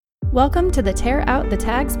Welcome to the Tear Out the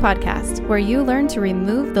Tags podcast, where you learn to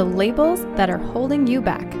remove the labels that are holding you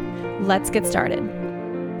back. Let's get started.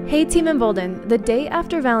 Hey Team Embolden, the day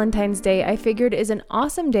after Valentine's Day I figured is an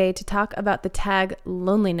awesome day to talk about the tag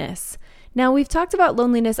loneliness. Now we've talked about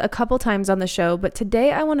loneliness a couple times on the show, but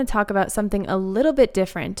today I want to talk about something a little bit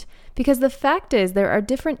different, because the fact is there are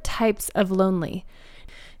different types of lonely.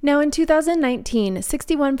 Now in 2019,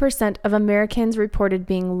 61% of Americans reported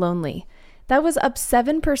being lonely. That was up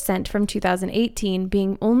 7% from 2018,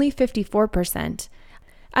 being only 54%.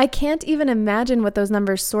 I can't even imagine what those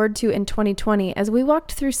numbers soared to in 2020 as we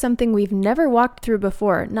walked through something we've never walked through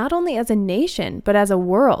before, not only as a nation, but as a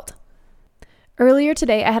world. Earlier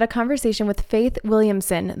today, I had a conversation with Faith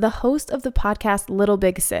Williamson, the host of the podcast Little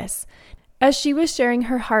Big Sis. As she was sharing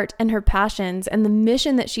her heart and her passions and the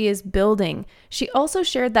mission that she is building, she also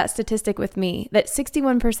shared that statistic with me that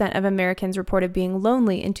 61% of Americans reported being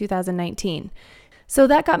lonely in 2019. So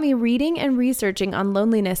that got me reading and researching on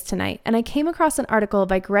loneliness tonight, and I came across an article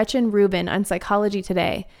by Gretchen Rubin on Psychology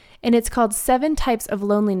Today, and it's called 7 Types of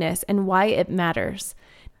Loneliness and Why It Matters.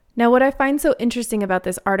 Now, what I find so interesting about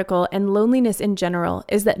this article and loneliness in general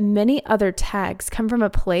is that many other tags come from a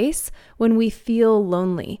place when we feel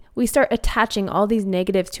lonely. We start attaching all these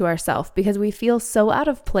negatives to ourselves because we feel so out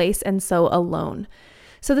of place and so alone.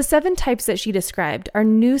 So the 7 types that she described are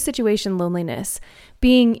new situation loneliness,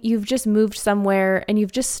 being you've just moved somewhere and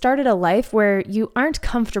you've just started a life where you aren't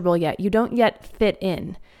comfortable yet, you don't yet fit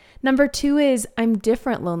in. Number 2 is I'm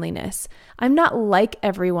different loneliness. I'm not like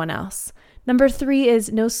everyone else. Number 3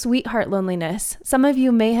 is no sweetheart loneliness. Some of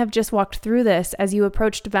you may have just walked through this as you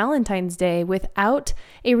approached Valentine's Day without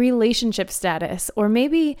a relationship status, or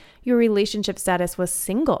maybe your relationship status was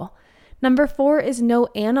single. Number 4 is no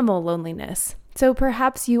animal loneliness. So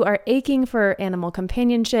perhaps you are aching for animal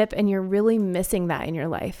companionship and you're really missing that in your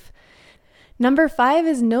life. Number 5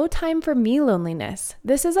 is no time for me loneliness.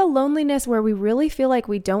 This is a loneliness where we really feel like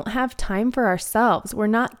we don't have time for ourselves. We're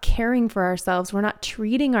not caring for ourselves. We're not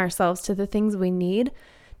treating ourselves to the things we need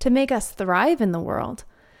to make us thrive in the world.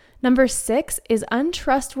 Number 6 is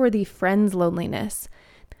untrustworthy friends loneliness.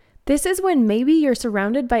 This is when maybe you're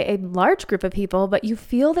surrounded by a large group of people, but you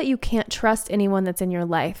feel that you can't trust anyone that's in your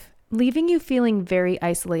life, leaving you feeling very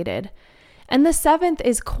isolated. And the 7th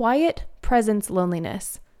is quiet presence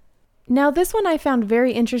loneliness. Now, this one I found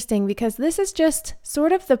very interesting because this is just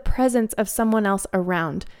sort of the presence of someone else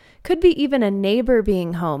around. Could be even a neighbor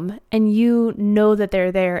being home and you know that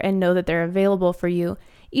they're there and know that they're available for you,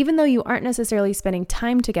 even though you aren't necessarily spending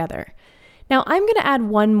time together. Now, I'm going to add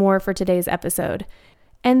one more for today's episode,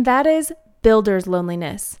 and that is builder's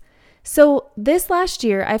loneliness. So this last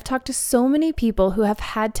year, I've talked to so many people who have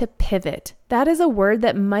had to pivot. That is a word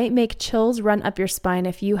that might make chills run up your spine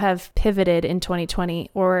if you have pivoted in 2020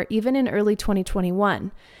 or even in early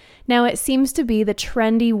 2021. Now, it seems to be the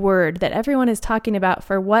trendy word that everyone is talking about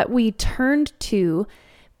for what we turned to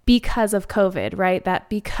because of COVID, right? That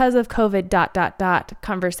because of COVID ...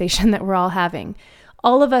 conversation that we're all having.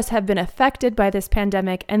 All of us have been affected by this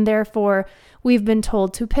pandemic, and therefore we've been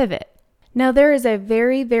told to pivot. Now, there is a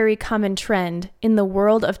very, very common trend in the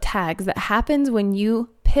world of tags that happens when you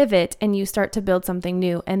pivot and you start to build something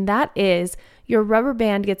new, and that is your rubber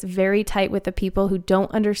band gets very tight with the people who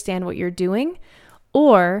don't understand what you're doing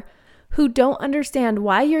or who don't understand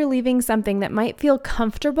why you're leaving something that might feel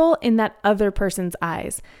comfortable in that other person's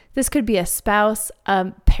eyes. This could be a spouse,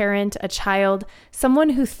 a parent, a child,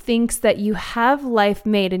 someone who thinks that you have life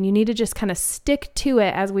made and you need to just kind of stick to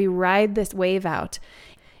it as we ride this wave out.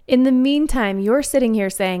 In the meantime, you're sitting here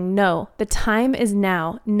saying, no, the time is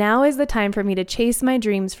now. Now is the time for me to chase my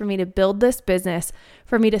dreams, for me to build this business,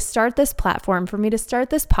 for me to start this platform, for me to start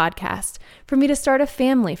this podcast, for me to start a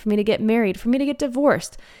family, for me to get married, for me to get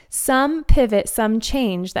divorced. Some pivot, some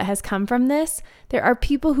change that has come from this. There are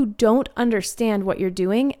people who don't understand what you're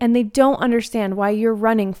doing, and they don't understand why you're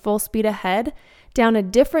running full speed ahead down a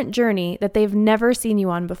different journey that they've never seen you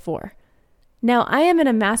on before. Now, I am in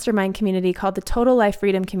a mastermind community called the Total Life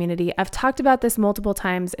Freedom Community. I've talked about this multiple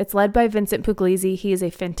times. It's led by Vincent Puglisi. He is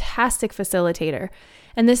a fantastic facilitator.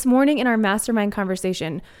 And this morning in our mastermind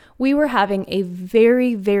conversation, we were having a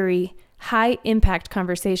very, very high impact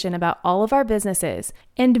conversation about all of our businesses.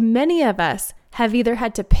 And many of us have either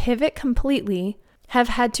had to pivot completely, have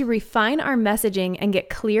had to refine our messaging and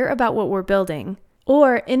get clear about what we're building,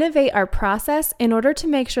 or innovate our process in order to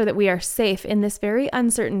make sure that we are safe in this very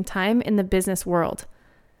uncertain time in the business world.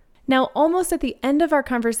 Now, almost at the end of our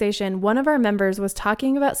conversation, one of our members was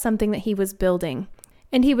talking about something that he was building,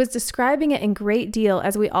 and he was describing it in great deal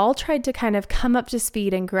as we all tried to kind of come up to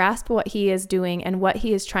speed and grasp what he is doing and what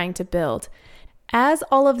he is trying to build. As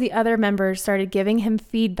all of the other members started giving him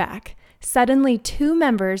feedback, suddenly 2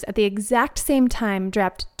 members at the exact same time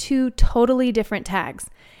dropped 2 totally different tags.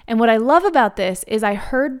 And what I love about this is I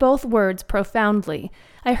heard both words profoundly.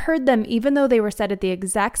 I heard them even though they were said at the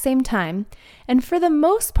exact same time. And for the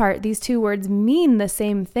most part, these 2 words mean the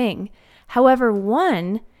same thing. However,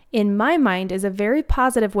 one, in my mind, is a very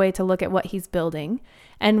positive way to look at what he's building,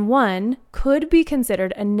 and one could be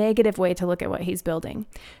considered a negative way to look at what he's building.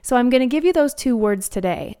 So I'm going to give you those 2 words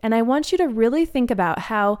today, and I want you to really think about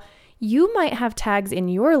how you might have tags in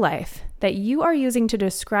your life that you are using to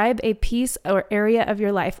describe a piece or area of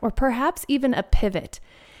your life, or perhaps even a pivot.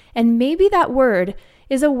 And maybe that word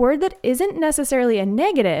is a word that isn't necessarily a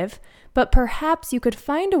negative, but perhaps you could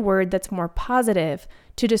find a word that's more positive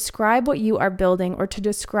to describe what you are building or to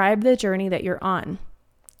describe the journey that you're on.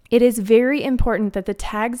 It is very important that the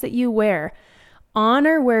tags that you wear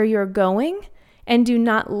honor where you're going and do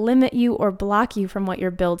not limit you or block you from what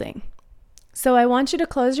you're building. So I want you to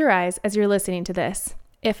close your eyes as you're listening to this.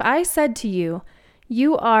 If I said to you,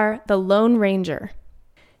 you are the Lone Ranger,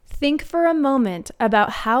 think for a moment about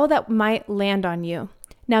how that might land on you.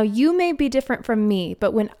 Now, you may be different from me,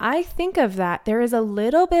 but when I think of that, there is a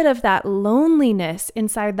little bit of that loneliness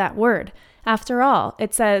inside that word. After all,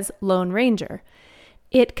 it says Lone Ranger.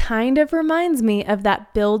 It kind of reminds me of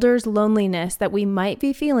that builder's loneliness that we might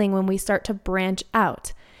be feeling when we start to branch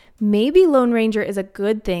out. Maybe Lone Ranger is a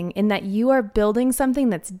good thing in that you are building something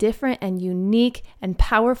that's different and unique and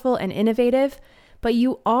powerful and innovative, but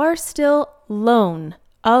you are still alone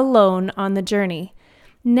on the journey.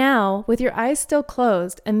 Now, with your eyes still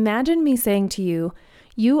closed, imagine me saying to you,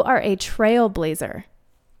 you are a trailblazer.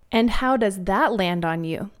 And how does that land on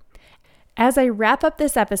you? As I wrap up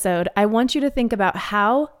this episode, I want you to think about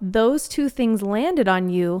how those 2 things landed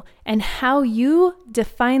on you and how you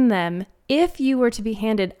define them if you were to be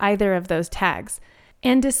handed either of those tags.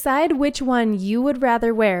 And decide which one you would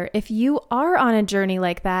rather wear if you are on a journey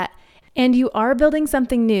like that and you are building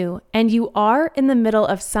something new, and you are in the middle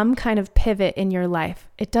of some kind of pivot in your life.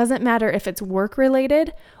 It doesn't matter if it's work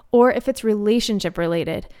related or if it's relationship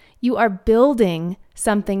related. You are building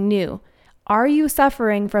something new. Are you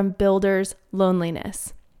suffering from builder's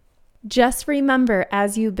loneliness? Just remember,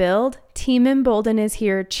 as you build, Team Embolden is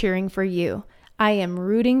here cheering for you. I am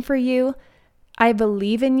rooting for you. I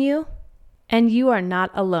believe in you, and you are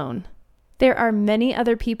not alone. There are many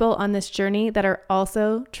other people on this journey that are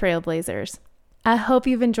also trailblazers. I hope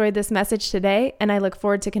you've enjoyed this message today, and I look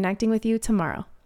forward to connecting with you tomorrow.